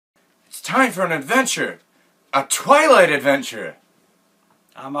time for an adventure. A Twilight adventure.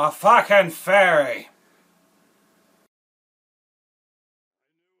 I'm a fucking fairy.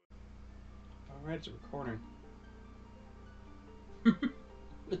 Alright, it's recording.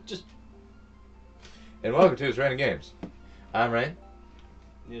 Just. And welcome to It's Raining Games. I'm Rain.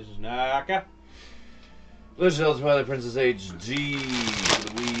 This is Naka. Legend of Zelda Twilight Princess HD for the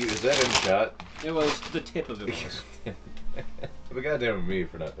Wii. Is that in shot? It was the tip of it. But goddamn me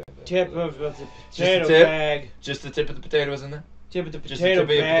for not paying Tip of the potato bag. Just the tip of the potato was in there? Tip of the Just potato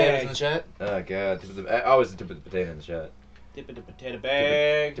the tip of the potatoes bag. in the shot? Oh god, tip of the, always the tip of the potato in the shot. Tip of the potato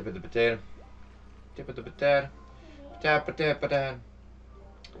bag. Tip of the potato. Tip of the potato. Potato.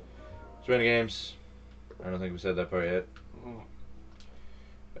 It's Raining Games. I don't think we said that part yet.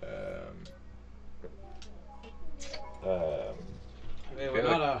 Hey, I we're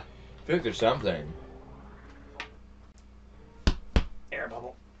not a feel like there's something. air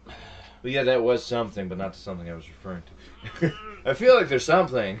bubble. But yeah, that was something, but not something I was referring to. I feel like there's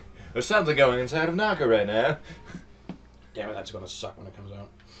something. There's something going inside of Naka right now. Damn it, that's gonna suck when it comes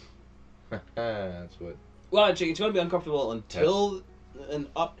out. That's what. Well, it's gonna be uncomfortable until and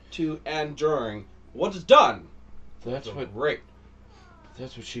up to and during. Once it's done, That's what. great.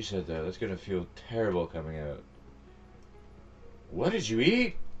 That's what she said though. That's gonna feel terrible coming out. What did you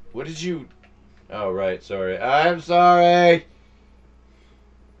eat? What did you? Oh right, sorry. I'm sorry.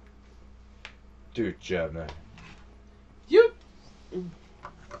 Dude, job now. You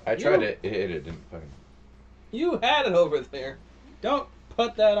I tried to hit it, didn't fucking. You had it over there. Don't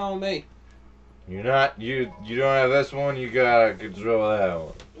put that on me. You're not. You don't have this one. You gotta control that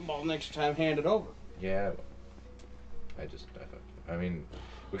one. Well, next time, hand it over. Yeah. I mean,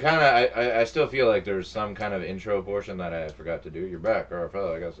 we kind of. I still feel like there's some kind of intro portion that I forgot to do. You're back, or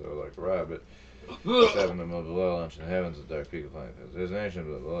fella. I guess I would like to ride, but. 7 of the below lunch in heavens, the dark peak of flying. His nation,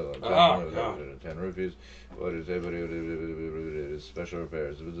 blah, blah, blah. 10 rupees. What is everybody? Special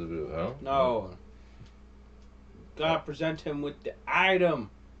repairs. Huh? No. Gotta present him with the item.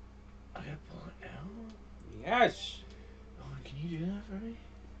 I gotta pull it out? Yes. Oh, can you do that for me?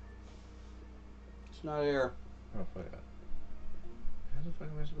 It's not here. Oh, fuck it. How the fuck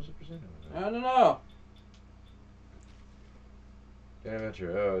am I supposed to present it? I don't know.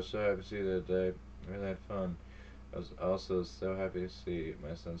 Adventure. Oh, so happy to see that day. Really had fun. I was also so happy to see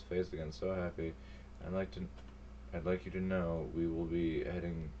my son's face again. So happy. I'd like you to know we will be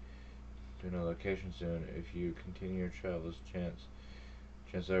heading to a location soon. If you continue your travels,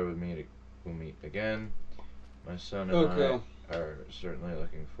 chances are we'll meet again. My son and I are certainly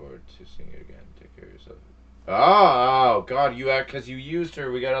looking forward to seeing you again. Take care of yourself. Oh God! Because you used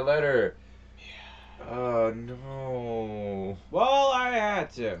her. We got a letter. Oh no. Well, I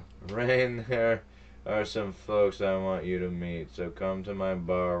had to. Rain, there are some folks I want you to meet, so come to my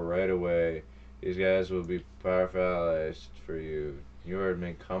bar right away. These guys will be paralyzed for you. You heard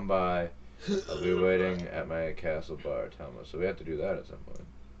me. Come by. I'll be waiting at my castle bar, Telma. So we have to do that at some point.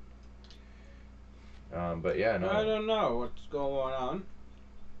 But yeah, no. I don't know what's going on.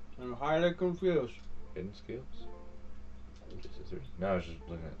 I'm highly confused. Hidden skills? No, I was just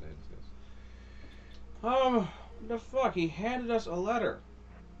looking at the hidden skills. The fuck? He handed us a letter.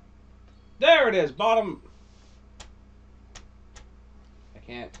 There it is, bottom. I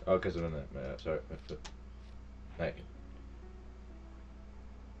can't. Oh, because I'm in that. Sorry, my foot. Thank you.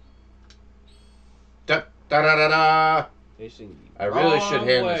 Da da da da da. Facing I really wrong should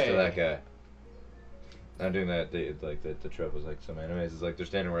hand way. this to that guy. I'm doing that. The trope was like some animes. It's like they're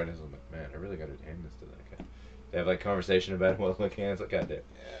standing right next to him. I'm like, man, I really got to hand this to that guy. They have like conversation about it while looking at it. It's like, goddamn.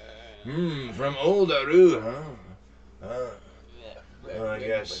 From old Aru, huh? I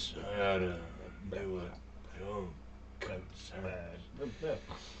guess I gotta do it. Oh, concern.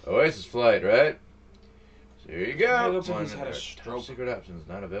 Oasis flight, right? So here you go. It looks like he's had a stroke. Top secret options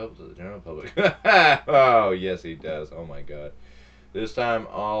not available to the general public. Oh, yes, he does. Oh my God. This time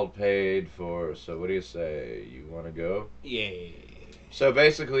all paid for. So what do you say? You want to go? Yeah. So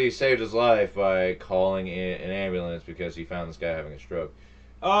basically, he saved his life by calling in an ambulance because he found this guy having a stroke.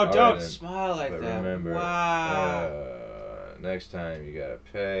 Oh, All don't right, smile like but that. remember, Wow. Next time you gotta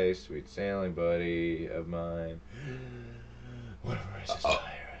pay, sweet sailing buddy of mine. Whatever I said.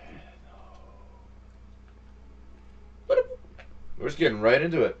 We're just getting right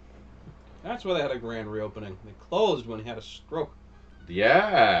into it. That's why they had a grand reopening. They closed when he had a stroke.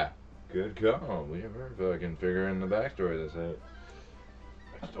 Yeah. Good call. We never fucking figure in the backstory of this out.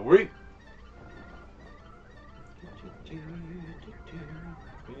 Backstory.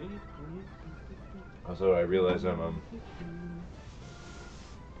 Also, I realize I'm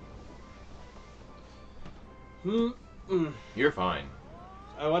You're fine.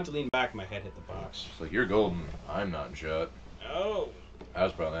 I went to lean back, my head hit the box. It's like, you're golden. I'm not in shot. Oh. I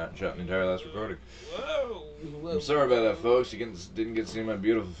was probably not in shot in the entire last recording. Whoa. Whoa. I'm sorry about that, folks. You didn't get to see my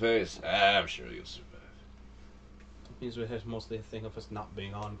beautiful face. I'm sure you'll survive. It means it's mostly a thing of us not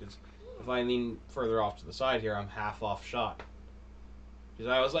being on, because if I lean further off to the side here, I'm half off shot.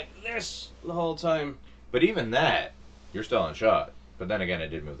 Because I was like this the whole time. But even that, you're still in shot. But then again, I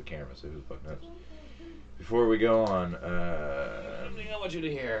did move the camera, so who the fuck knows? Before we go on, something I want you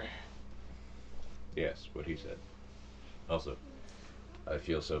to hear. Yes, what he said. Also, I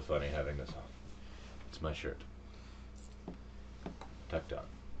feel so funny having this on. It's my shirt. Tucked on.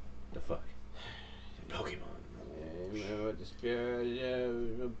 The fuck? Pokemon. The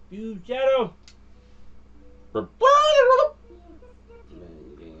spirit of you, Shadow.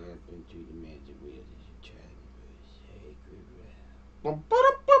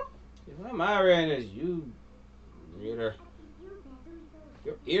 If I'm Iron as you, reader,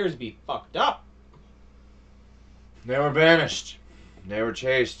 your ears be fucked up. They were banished. They were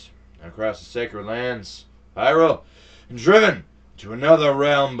chased across the sacred lands, Hyrule, and driven to another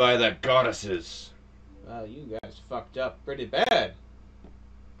realm by the goddesses. Well, you guys fucked up pretty bad.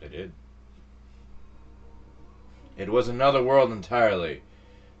 They did. It was another world entirely.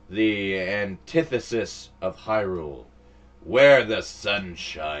 The antithesis of Hyrule, where the sun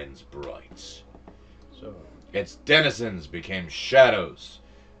shines bright. So, its denizens became shadows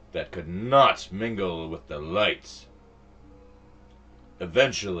that could not mingle with the light.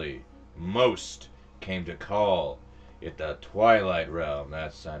 Eventually, most came to call it the Twilight Realm.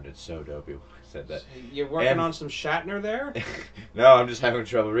 That sounded so dopey when I said that. You're working on some Shatner there? No, I'm just having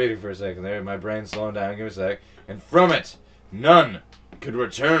trouble reading for a second there. My brain's slowing down. Give me a sec. And from it, none could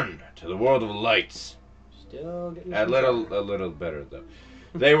return to the world of light. Still getting A little better, though.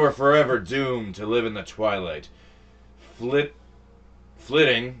 They were forever doomed to live in the twilight.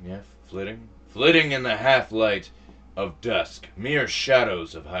 Flitting in the half-light of dusk. Mere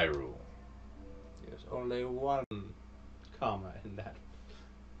shadows of Hyrule. There's only one comma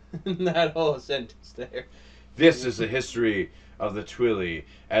in that whole sentence there. This is the history of the Twili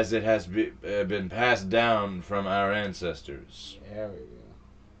as it has been passed down from our ancestors. There we go.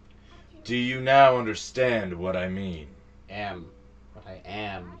 Do you now understand what I mean? What I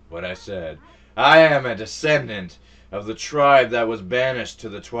am. What I said. I am a descendant of the tribe that was banished to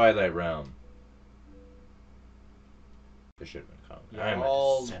the Twilight Realm. This should have been common. You're I am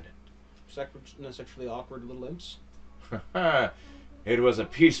all a descendant. Sexually awkward little imps. It was a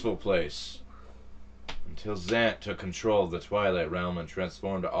peaceful place. Until Zant took control of the Twilight Realm and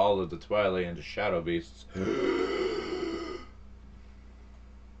transformed all of the Twilight into shadow beasts.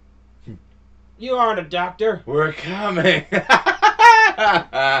 You aren't a doctor. We're coming. Nice.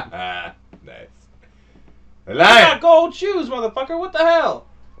 You got gold shoes, motherfucker. What the hell?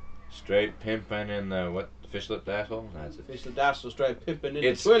 Straight pimping in the what? Fish-lipped asshole? That's it. Fish-lipped asshole, straight pimping in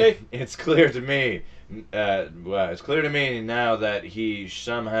the Twilly. It's clear to me. It's clear to me now that he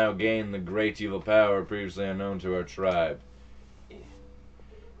somehow gained the great evil power previously unknown to our tribe.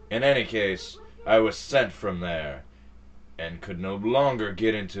 In any case, I was sent from there, and could no longer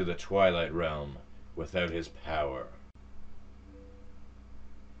get into the Twilight Realm without his power.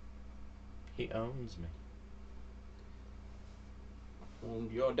 He owns me.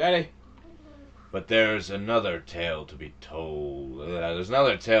 Owned your daddy. But there's another tale to be told. There's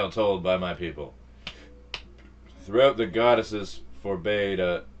another tale told by my people. Throughout the goddesses forbade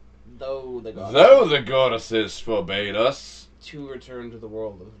Though the goddesses forbade us to return to the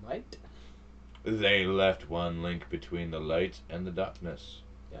world of light. They left one link between the light and the darkness.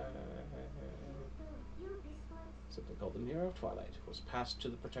 Something called the Mirror of Twilight was passed to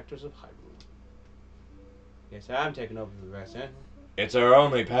the protectors of Hyrule. Guess I'm taking over the rest, eh? It's our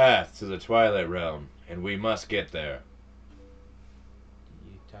only path to the Twilight Realm, and we must get there.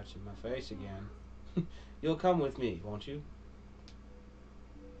 You touching my face again. You'll come with me, won't you?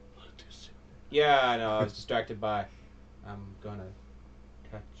 Yeah, I know. I was distracted by... I'm gonna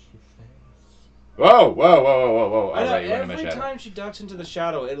touch your face. Whoa! I know, every time she ducks into the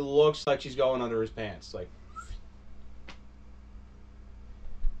shadow, it looks like she's going under his pants. Like...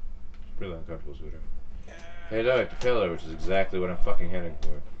 It's really uncomfortable, sweetheart. Hey, look, the pillar, which is exactly what I'm fucking heading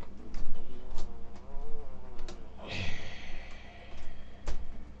for.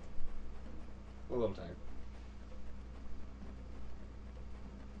 A little tired.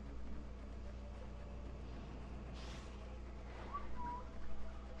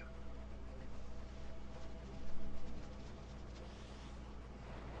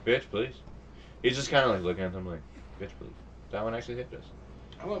 Bitch, please. He's just kind of like looking at them like, bitch, please. That one actually hit us.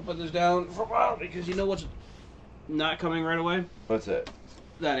 I'm gonna put this down for a while because you know what's not coming right away? What's that?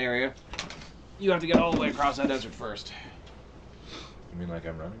 that area, you have to get all the way across that desert first. You mean like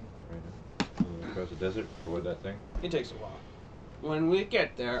I'm running right now? Across the desert for that thing? It takes a while. When we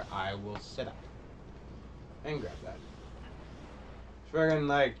get there, I will sit up and grab that. Friggin'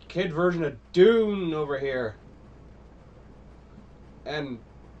 like kid version of Dune over here. And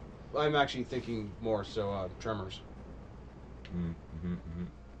I'm actually thinking more so Tremors.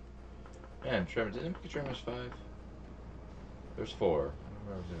 Man, Tremors, didn't it make Tremors 5? There's 4. I don't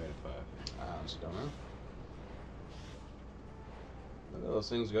remember if they made it 5. I just don't know. Look at those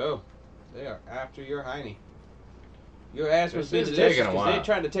things go. They are after your hiney. Your ass must be It's delicious taking a because while. they're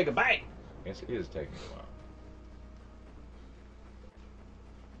trying to take a bite. Yes, it is taking a while.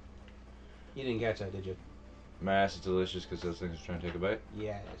 You didn't catch that, did you? My ass is delicious because those things are trying to take a bite.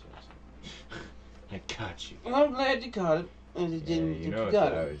 Yeah, that's what I got you. well, I'm glad you caught it. And it Yeah, didn't you think know you it's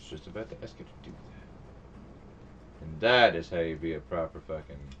got I it. was just about to ask you to do that. And that is how you be a proper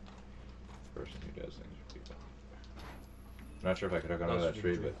fucking person who does things for people. I'm not sure if I could hook onto that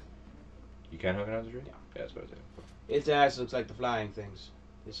tree, but you can hook onto the tree? Yeah. Yeah, that's what I was saying. Its ass looks like the flying things.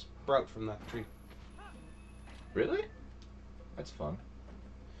 They sprout from that tree. Really? That's fun.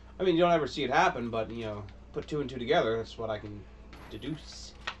 I mean, you don't ever see it happen, but, you know, put 2 and 2 together, that's what I can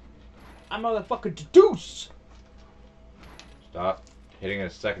deduce. I motherfucking deduce! Stop hitting it a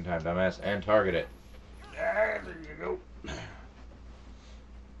second time, dumbass, and target it. There you go.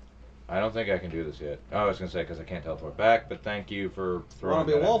 I don't think I can do this yet. Oh, I was going to say because I can't teleport back, but thank you for throwing Want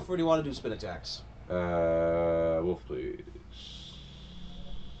to be a that at wolf, or do you want to do spin attacks? me. Wolf, please.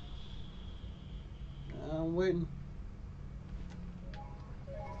 I'm waiting.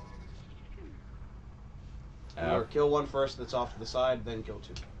 Or kill one first that's off to the side, then kill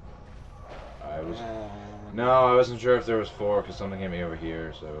 2. I was... And No, I wasn't sure if there was 4 because something hit me over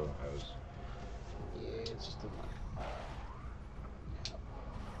here, so I was... yeah, it's just the one.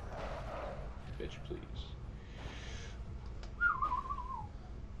 Bitch, please.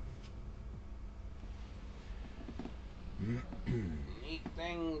 Neat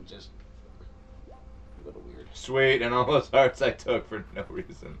thing, just a little weird. Sweet, and all those hearts I took for no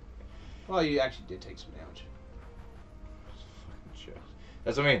reason. Well, you actually did take some damage. Fucking shit.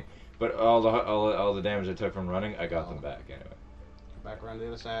 That's what I mean. But all the damage I took from running, I got them back anyway. Back around to the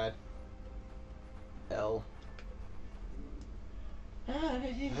other side. L.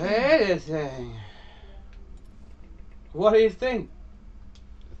 Anything. What do you think?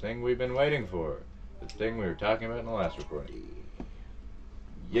 The thing we've been waiting for. The thing we were talking about in the last recording.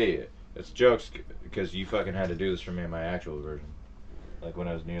 Yeah. It's jokes because you fucking had to do this for me in my actual version. Like when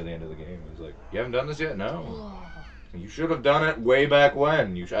I was near the end of the game. It was like, you haven't done this yet? No. You should have done it way back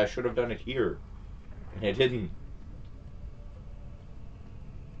when. I should have done it here. And I didn't.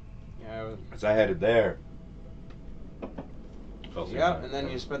 Yeah. Because I had it there. Yeah, and then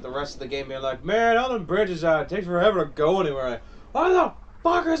you spent the rest of the game being like, man, all the bridges out. It takes forever to go anywhere. Like, why the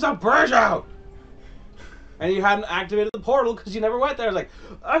fuck is the bridge out? And you hadn't activated the portal because you never went there. It's like,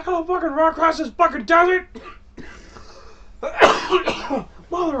 I gotta fucking run across this fucking desert.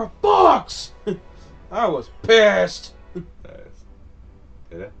 Mother of bollocks! I was pissed.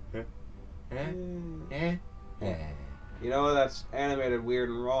 You know, that's animated weird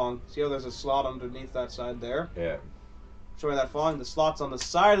and wrong. See how there's a slot underneath that side there? Yeah. Showing that falling, the slot's on the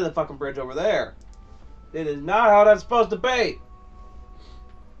side of the fucking bridge over there. It is not how that's supposed to be.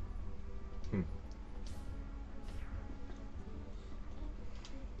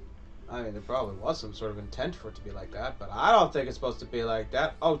 I mean, there probably was some sort of intent for it to be like that, but I don't think it's supposed to be like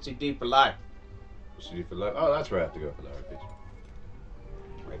that. OCD for life. OCD for life? Oh, that's where I have to go for the heart piece.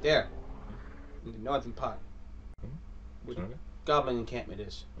 Right there. In the northern part. Where the goblin encampment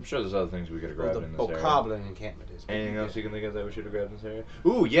is. I'm sure there's other things we could have grabbed in this area. Goblin encampment is. Anything else you can think of that we should have grabbed in this area?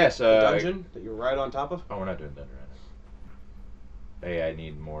 Ooh, yes. The dungeon that you're right on top of? Oh, we're not doing dungeon right now. Hey, I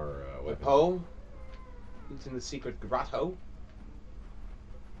need more weapons. The Poe. It's in the secret grotto.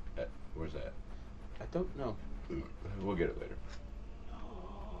 Where's that? I don't know. We'll get it later.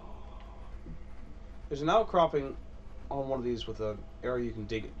 There's an outcropping on one of these with an area you can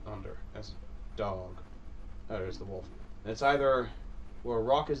dig it under as a dog. Oh, there's the wolf. And it's either where a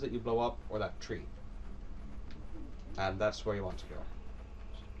rock is that you blow up or that tree. And that's where you want to go.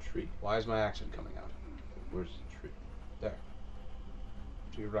 Tree. Why is my accent coming out? Where's the tree? There.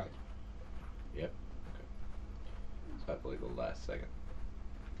 To your right. Yep. Okay. So I believe the last second.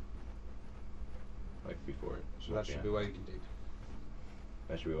 Like before it. So that should be where you can dig.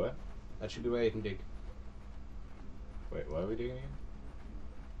 That should be what? That should be where you can dig. Wait, why are we digging again?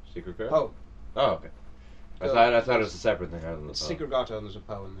 Secret grotto? Poe. Oh, okay. I thought it was a separate thing other than the It's Poe. secret grotto and there's a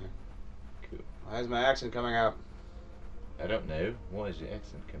Poe in there. Cool. Why is my accent coming out? I don't know. What is the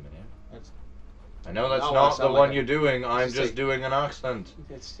accent coming out? That's, I know that's No, I not the sound one like you're doing. I'm just just say- doing an accent.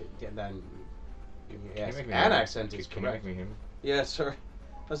 it's then. Can Yes, you make me an human? accent is Can you correct. make me human? Yes, sir.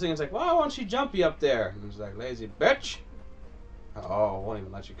 I was thinking, it's like, why won't she jump you up there? And he's like, lazy bitch. Oh, won't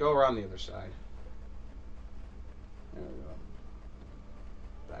even let you go around the other side. There we go.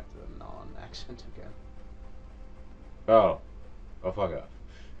 Back to the non-accent again. Oh. Oh, fuck off.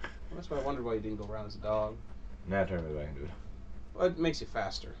 Well, that's why I wondered why you didn't go around as a dog. Now turn me back into it. Well, it makes you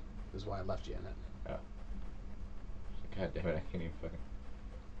faster. Is why I left you in it. God damn it, I can't even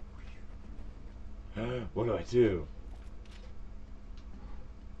fucking... What do I do?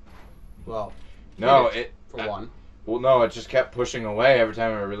 Well, No, hit it... for one. Well, no, it just kept pushing away every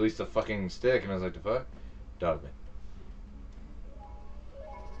time I released the fucking stick, and I was like, the fuck? Dog me.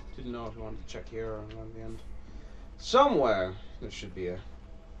 Didn't know if you wanted to check here or around the end. Somewhere there should be a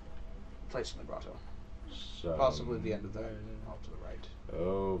place in the grotto. Possibly the end of the off to the right.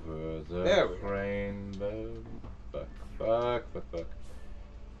 Over the There we go. rainbow. Fuck. So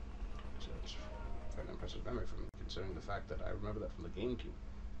it's quite an impressive memory for me, considering the fact that I remember that from the GameCube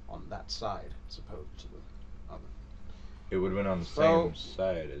on that side, as opposed to the other. It would have been on the So- same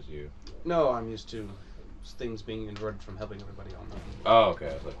side as you. No, I'm used to things being inverted from helping everybody on them. Oh, okay.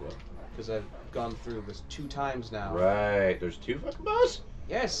 I was like, what? Because I've gone through this 2 times now. Right. There's 2 fucking bows?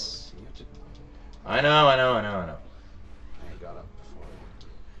 Yes! You have to. I know. I got up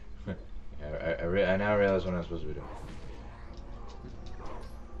before. I now realize what I'm supposed to be doing.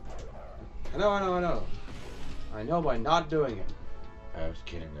 I know. I know by not doing it. I was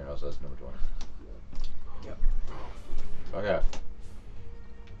kidding there, else that's number 20. Yep. Fuck off.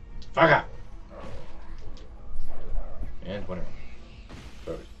 Fuck off! And 21.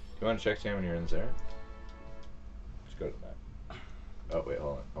 Perfect. You want to check Sam when you're in this area? Just go to the map. Oh, wait,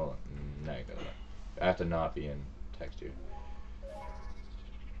 hold on. Now you go to the map. I have to not be in text here.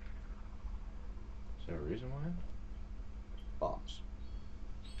 Is there a reason why? Bombs.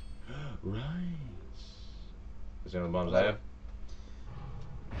 Right. Is there any bombs I have?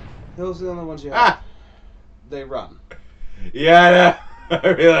 Those are the only ones you have. Ah! They run. Yeah, I know. I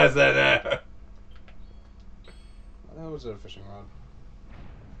realize that now. That was a fishing rod.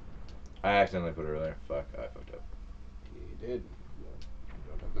 I accidentally put it earlier. Fuck, I fucked up. You did. You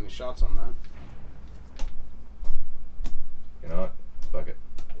don't have many shots on that. You know what? Fuck it.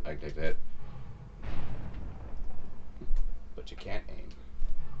 I can take the hit. But you can't aim.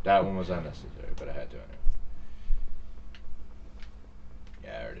 That one was unnecessary, but I had to anyway.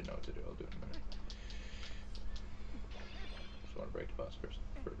 Yeah, I already know what to do. I'll do it in a minute. Just want to break the boss first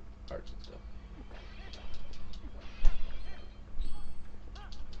for arts and stuff.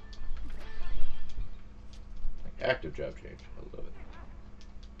 Like active job change. I love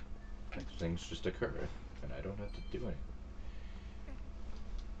it. Like things just occur, and I don't have to do anything.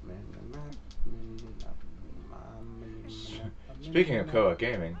 Speaking of co-op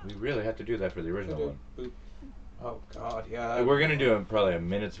gaming, we really have to do that for the original one. Boop. Oh god, yeah. We're gonna do probably a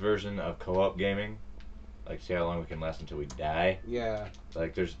minute's version of co-op gaming, like see how long we can last until we die. Yeah.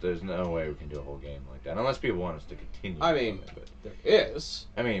 Like there's no way we can do a whole game like that unless people want us to continue. I mean, but there is.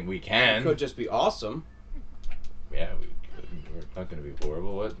 I mean we It can. could just be awesome. Yeah, we could. We're not gonna be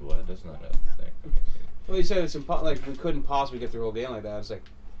horrible. What? That's not a thing. Well, you said it's like we couldn't possibly get through the whole game like that. It's like,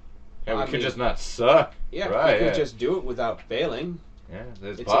 Yeah, we I could mean, just not suck. yeah, Right, we could yeah. just do it without failing. Yeah,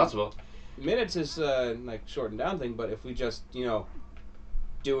 it's It's possible. Minutes is like shortened down thing, but if we just do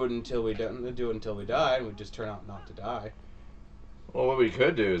it until we die, and we just turn out not to die. Well, what we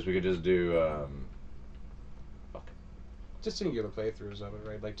could do is we could just do. Just singular playthroughs of it,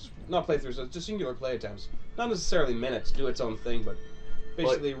 right? Like, just not playthroughs, just singular play attempts. Not necessarily minutes, do its own thing, but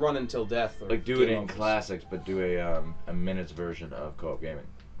basically run until death. Or Like do it game in overs. classics, but do a minute's version of co-op gaming.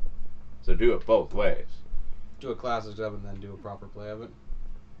 So do it both ways. Do a classics of it and then do a proper play of it.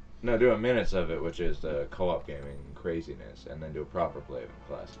 No, do a minutes of it, which is the co-op gaming craziness, and then do a proper play of it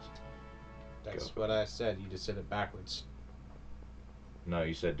in classes. That's Go. what I said. You just said it backwards. No,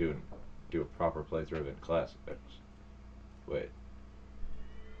 you said do a proper playthrough of it in classics. Wait.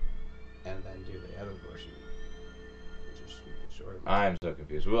 And then do the other version. Which is short. I'm so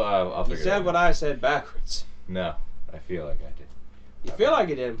confused. Well, I'll You figure it out. said what I said backwards. No, I feel like I did. You feel like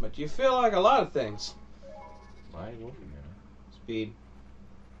you did, but you feel like a lot of things. Why wolfing me? Speed.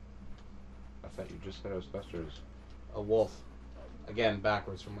 I thought you just said I was faster as... A wolf. Again,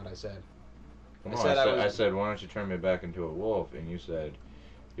 backwards from what I said. Well, I no, said I was- said, why don't you turn me back into a wolf? And you said,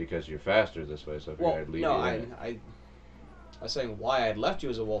 because you're faster this way, so I figured Well, I'd leave no, you I in it. was saying why I'd left you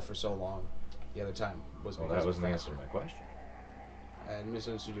as a wolf for so long. The other time was Well, because that wasn't of the faster. answer to my question. I had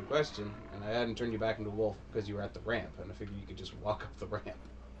misunderstood your question, and I hadn't turned you back into a wolf because you were at the ramp, and I figured you could just walk up the ramp.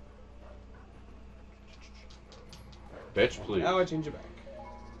 Bitch, please. Now I change you back.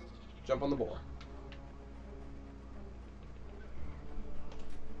 Jump on the boar.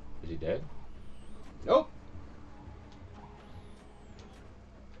 Is he dead? Nope.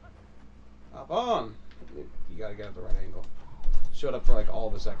 Hop on. You gotta get at the right angle. Showed up for like all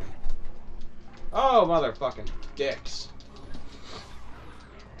of a second. Oh, motherfucking dicks.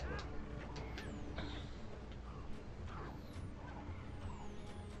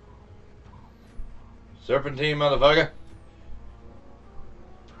 Serpentine, motherfucker.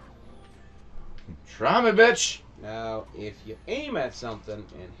 Try me, bitch. Now, if you aim at something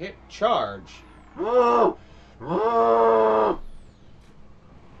and hit charge, you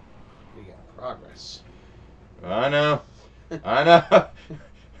get progress. I know. I know.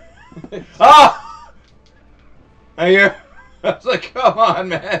 Ah! I hear. I was like, come on,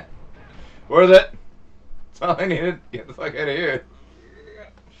 man. Worth it. That's all I needed. Get the fuck out of here.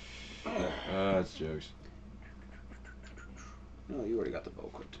 That's jokes. No, you already got the bow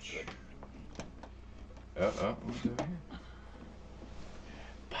equipped. Good. What's over here?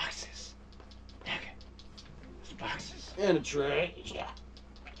 Boxes. Okay. There's boxes. And a tray.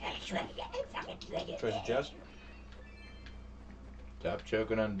 Treasure chest. Stop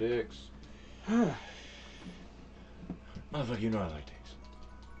choking on dicks. Motherfucker, you know I like dicks.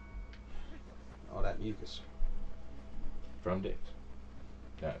 All that mucus. From dicks.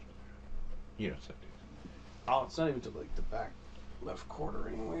 No. You don't suck dicks. Oh, it's not even to like the back left quarter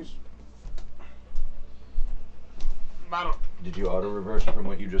anyways. Did you auto reverse it from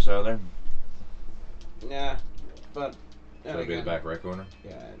what you just saw there? Nah, but So it'll be the back right corner?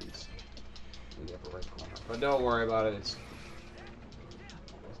 Yeah, it's in the upper right corner. But don't worry about it, it's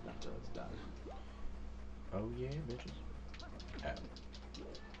not till it's done. Oh yeah, bitches. Ow.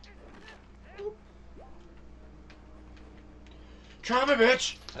 Try me,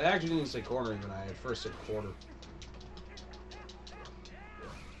 bitch! I actually didn't say corner even, I at first said quarter.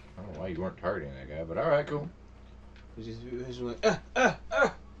 I don't know why you weren't targeting that guy, but alright, cool. He's like, Am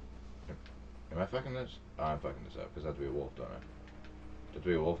I fucking this? Oh, I'm fucking this up, because I have to be a wolf, don't I? Have to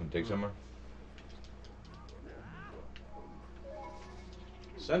be a wolf and take somewhere?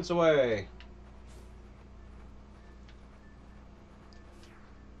 Sense away.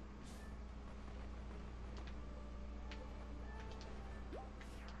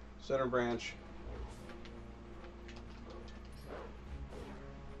 Center branch.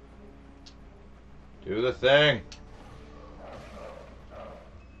 Do the thing!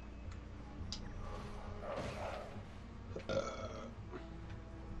 Is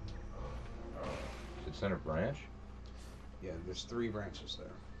it center branch? Yeah, there's 3 branches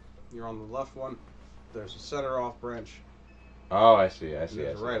there. You're on the left one. There's a center off branch. Oh, I see, I And see, there's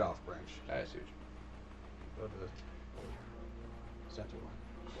I a see. right off branch. I see what Go to the center one.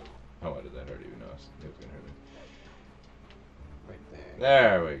 Oh, why did that hurt even know? It was gonna hurt me. Right there.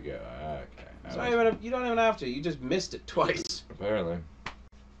 There we go. Okay. It's not even you don't even have to. You just missed it twice. Apparently.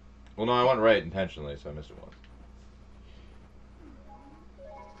 Well, no, I went right intentionally, so I missed it once.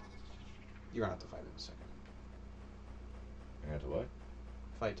 You're gonna have to fight in a second. I have to what?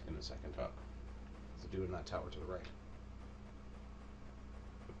 Fight in a second. Oh. The dude in that tower to the right.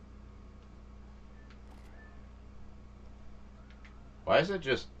 Why is it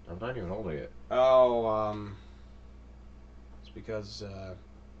just... I'm not even holding it. Oh, it's because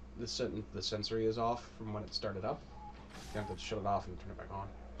the sensory is off from when it started up. You have to shut it off and turn it back on.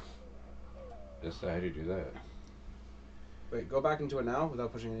 Just how do you do that? Wait, go back into it now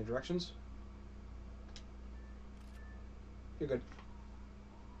without pushing any directions. You're good.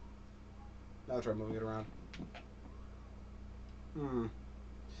 Now try moving it around. I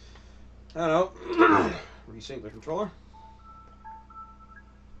don't know. Resync the controller.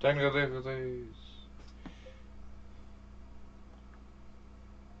 Technical difficulties.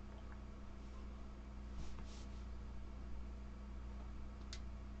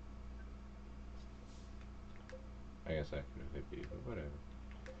 I guess I could have hit B, but whatever.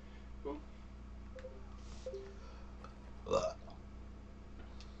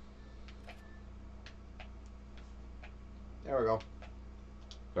 There we go.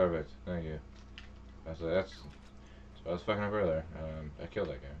 Perfect. Thank you. That's so I was fucking up earlier. I killed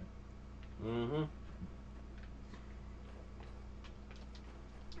that guy. Mm-hmm.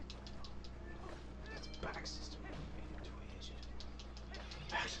 That's back system.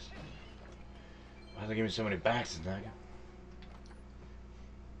 Baxes. Why do they give me so many baxes, Naga?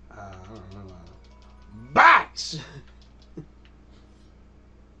 I don't know. Backs!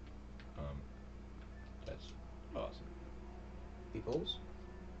 That's awesome. People.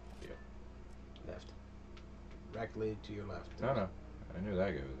 to your left. No, no. I knew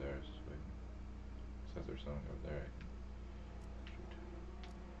that guy was there. Except there's something over there. Shoot.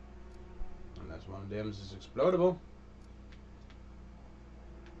 And that's one of them is explodable.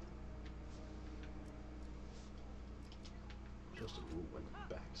 Just a movement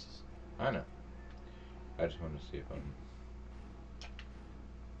backs. I know. I just wanted to see if I'm...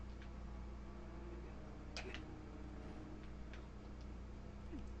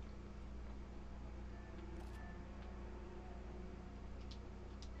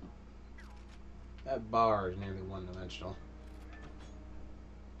 That bar is nearly one-dimensional.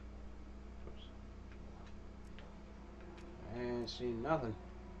 Oops. I ain't seen nothing.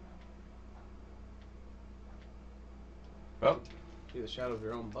 Well. See the shadow of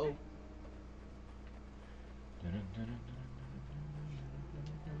your own bow.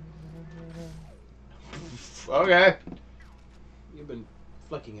 Okay. You've been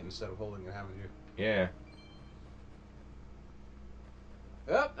flicking it instead of holding it, haven't you? Yeah.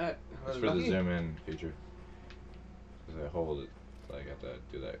 Yep, that was It's for the lucky. zoom in feature. Because I hold it, so I got to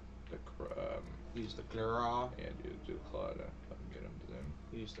do that. Use the claw. Yeah, do the claw to fucking get him to zoom.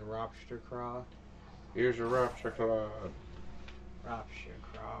 Use the lobster claw. Here's your rapture claw. Lobster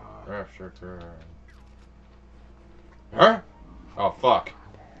claw. Rapture claw. Huh? Oh fuck.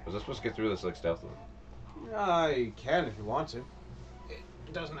 Was I supposed to get through this like stealthily? You can if you want to.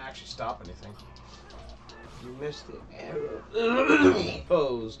 It doesn't actually stop anything. You missed the arrow.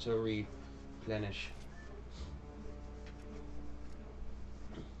 Pose to replenish.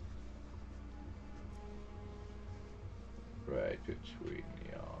 Right between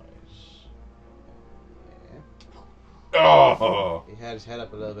the eyes. Yeah. Oh! He had his head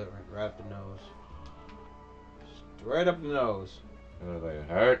up a little bit, right up the nose. Straight up the nose. It looked like it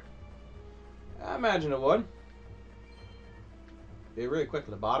hurt. I imagine it would. Be really quick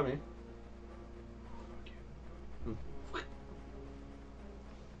lobotomy.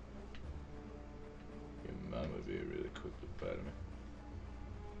 Your mom would be really quick to bite me.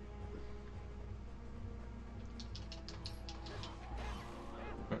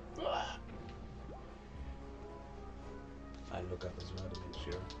 I'd look up as well to make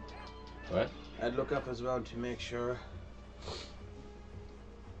sure. What? I'd look up as well to make sure.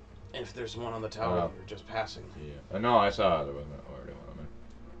 If there's one on the tower, you're just passing. Yeah. No, I saw there wasn't already one on there.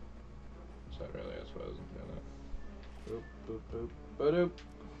 So really, that's why I wasn't doing that. Boop, boop, boop, boop.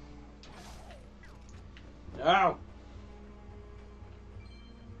 No!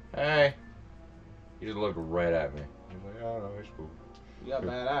 Hey! You just looked right at me. He's like, oh no, it's cool. You got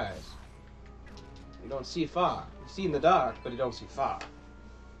bad eyes. You don't see far. You see in the dark, but you don't see far.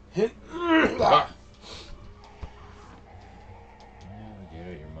 Yeah, get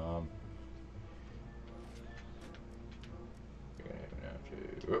it, your mom. You're gonna hit me now, too.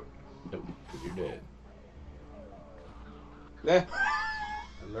 Oh, nope, because you're dead. Yeah.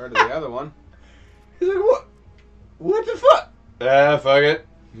 Alerted the other one. He's like, what? What the fuck? Ah, fuck it.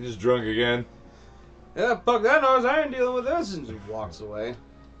 He's just drunk again. Yeah, fuck that noise. I ain't dealing with this. And just walks away.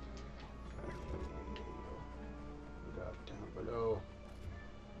 Got down below.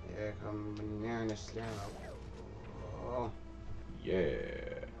 Yeah, come near this down. Oh. Yeah.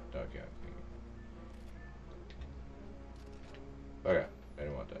 Dark out. Okay, I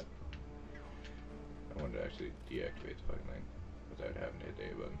didn't want that. I wanted to actually deactivate the fucking thing without having to hit the A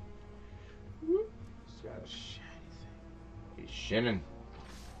button. He's got a shiny thing. He's shinning.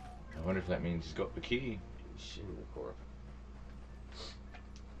 I wonder if that means he's got the key. He's shinning the corp.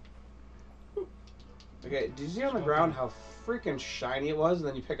 Okay, did you see on the ground how freaking shiny it was? And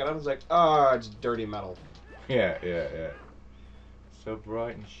then you pick it up and it's like, oh, it's dirty metal. Yeah. So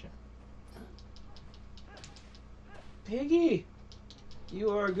bright and shiny. Piggy!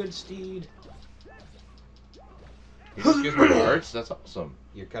 You are a good steed. He just gives me hearts? That's awesome.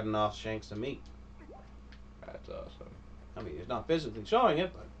 You're cutting off shanks of meat. That's awesome. I mean, it's not physically showing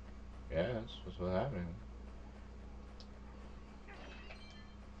it, but... Yeah, that's what's happening.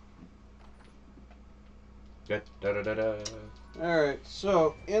 Da-da-da-da. Alright,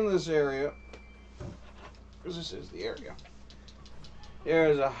 so, in this area... Because this is the area.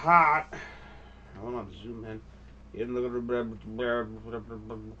 There's a hot... I want to zoom in. The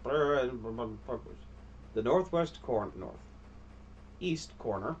northwest corner, northeast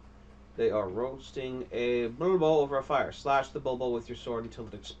corner, they are roasting a bulbo over a fire. Slash the bulbo with your sword until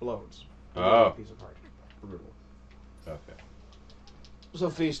it explodes. Oh. A piece of heart. Brutal. Okay. So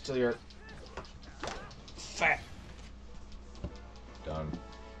feast till you're fat. Done.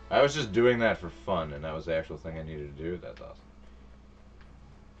 I was just doing that for fun, and that was the actual thing I needed to do. That's awesome.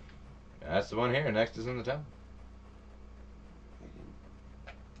 And that's the one here. Next is in the town.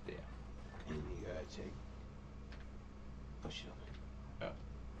 And you gotta take shield. Oh,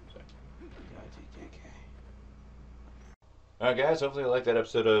 sorry. D-I-D-K-K. Alright, guys, hopefully you liked that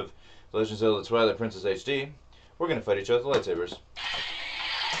episode of The Legend of Zelda Twilight Princess HD. We're gonna fight each other with lightsabers.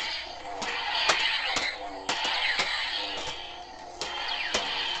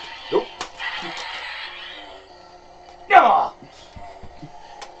 Nope. No!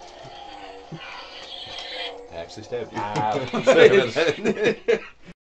 I actually stabbed you. Ow. Sorry about that.